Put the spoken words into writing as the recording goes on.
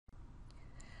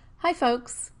Hi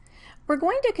folks! We're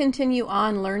going to continue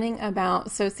on learning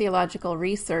about sociological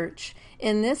research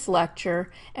in this lecture,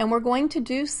 and we're going to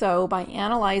do so by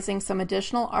analyzing some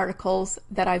additional articles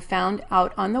that I've found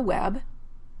out on the web.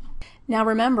 Now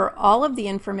remember, all of the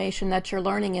information that you're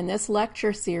learning in this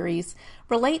lecture series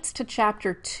relates to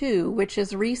Chapter 2, which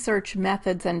is Research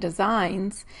Methods and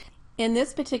Designs. In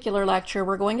this particular lecture,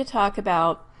 we're going to talk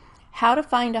about how to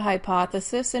find a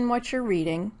hypothesis in what you're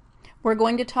reading. We're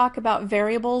going to talk about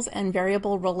variables and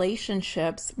variable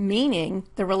relationships, meaning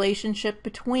the relationship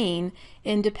between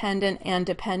independent and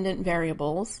dependent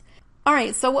variables. All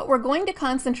right, so what we're going to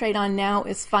concentrate on now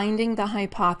is finding the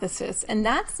hypothesis, and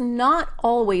that's not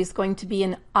always going to be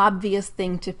an obvious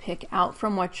thing to pick out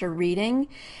from what you're reading,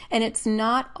 and it's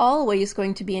not always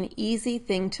going to be an easy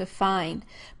thing to find.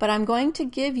 But I'm going to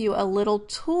give you a little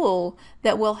tool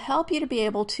that will help you to be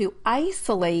able to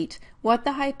isolate what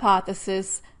the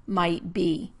hypothesis might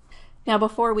be. Now,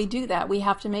 before we do that, we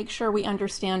have to make sure we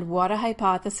understand what a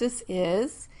hypothesis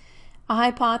is. A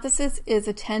hypothesis is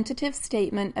a tentative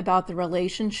statement about the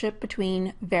relationship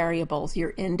between variables, your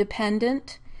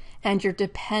independent and your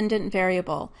dependent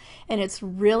variable. And it's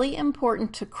really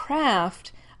important to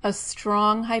craft a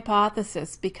strong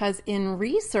hypothesis because in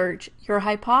research, your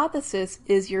hypothesis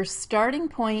is your starting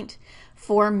point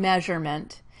for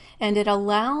measurement. And it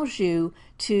allows you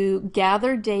to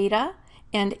gather data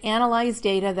and analyze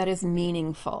data that is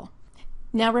meaningful.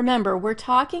 Now remember, we're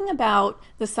talking about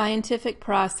the scientific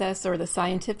process or the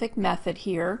scientific method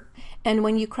here, and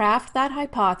when you craft that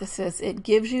hypothesis, it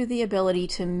gives you the ability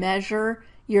to measure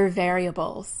your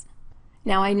variables.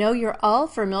 Now I know you're all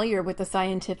familiar with the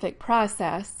scientific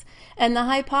process, and the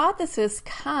hypothesis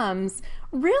comes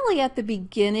really at the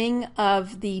beginning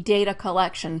of the data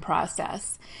collection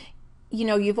process. You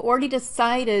know, you've already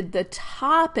decided the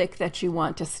topic that you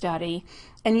want to study,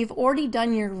 and you've already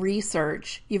done your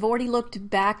research. You've already looked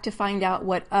back to find out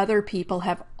what other people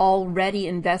have already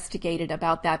investigated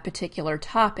about that particular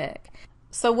topic.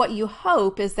 So what you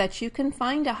hope is that you can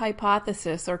find a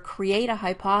hypothesis or create a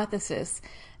hypothesis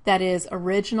that is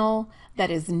original, that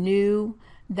is new,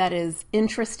 that is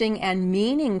interesting and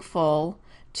meaningful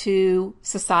to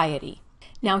society.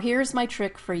 Now here's my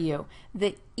trick for you.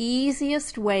 The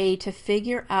easiest way to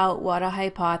figure out what a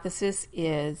hypothesis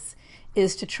is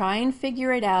to try and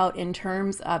figure it out in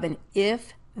terms of an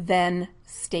if-then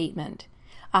statement.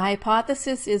 A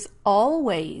hypothesis is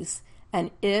always an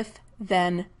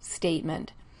if-then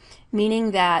statement,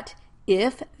 meaning that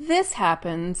if this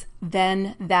happens,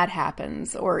 then that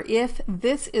happens, or if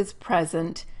this is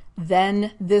present,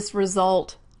 then this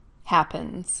result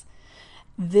happens.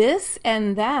 This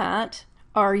and that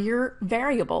are your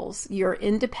variables, your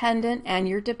independent and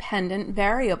your dependent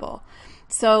variable.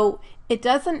 So it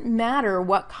doesn't matter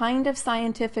what kind of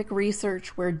scientific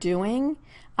research we're doing,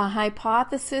 a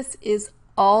hypothesis is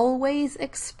always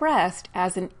expressed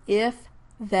as an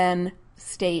if-then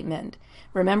statement.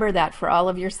 Remember that for all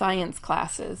of your science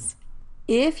classes.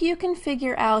 If you can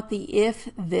figure out the if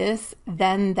this,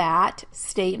 then that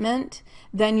statement,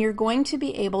 then you're going to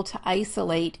be able to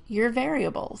isolate your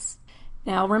variables.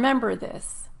 Now remember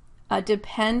this, a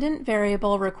dependent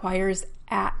variable requires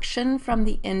action from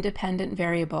the independent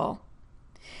variable.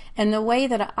 And the way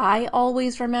that I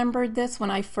always remembered this when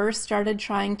I first started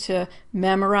trying to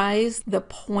memorize the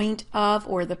point of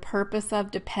or the purpose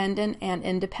of dependent and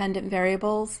independent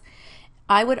variables,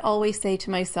 I would always say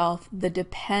to myself, the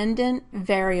dependent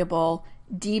variable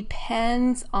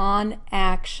depends on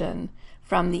action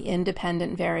from the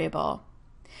independent variable.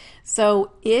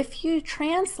 So if you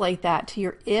translate that to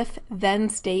your if-then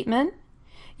statement,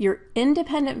 your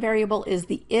independent variable is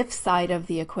the if side of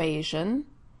the equation,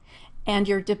 and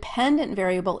your dependent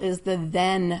variable is the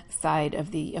then side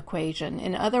of the equation.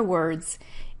 In other words,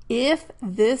 if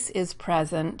this is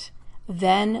present,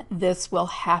 then this will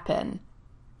happen.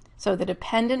 So the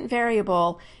dependent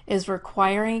variable is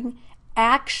requiring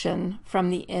action from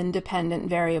the independent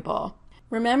variable.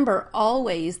 Remember,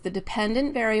 always the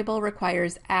dependent variable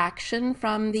requires action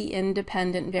from the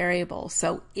independent variable.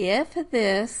 So if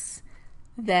this,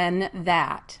 then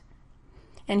that.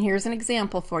 And here's an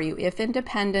example for you. If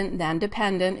independent, then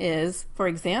dependent is, for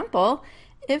example,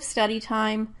 if study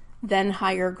time, then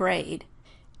higher grade.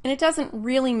 And it doesn't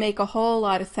really make a whole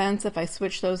lot of sense if I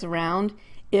switch those around.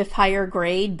 If higher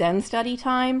grade, then study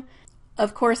time.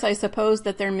 Of course, I suppose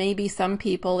that there may be some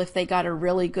people, if they got a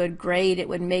really good grade, it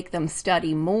would make them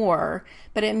study more,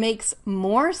 but it makes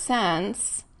more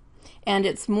sense and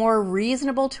it's more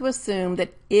reasonable to assume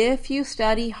that if you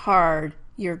study hard,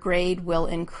 your grade will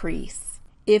increase.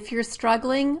 If you're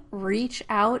struggling, reach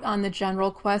out on the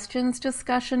general questions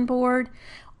discussion board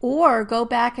or go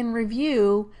back and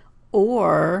review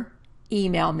or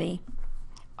email me.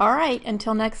 All right,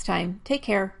 until next time, take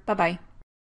care. Bye-bye.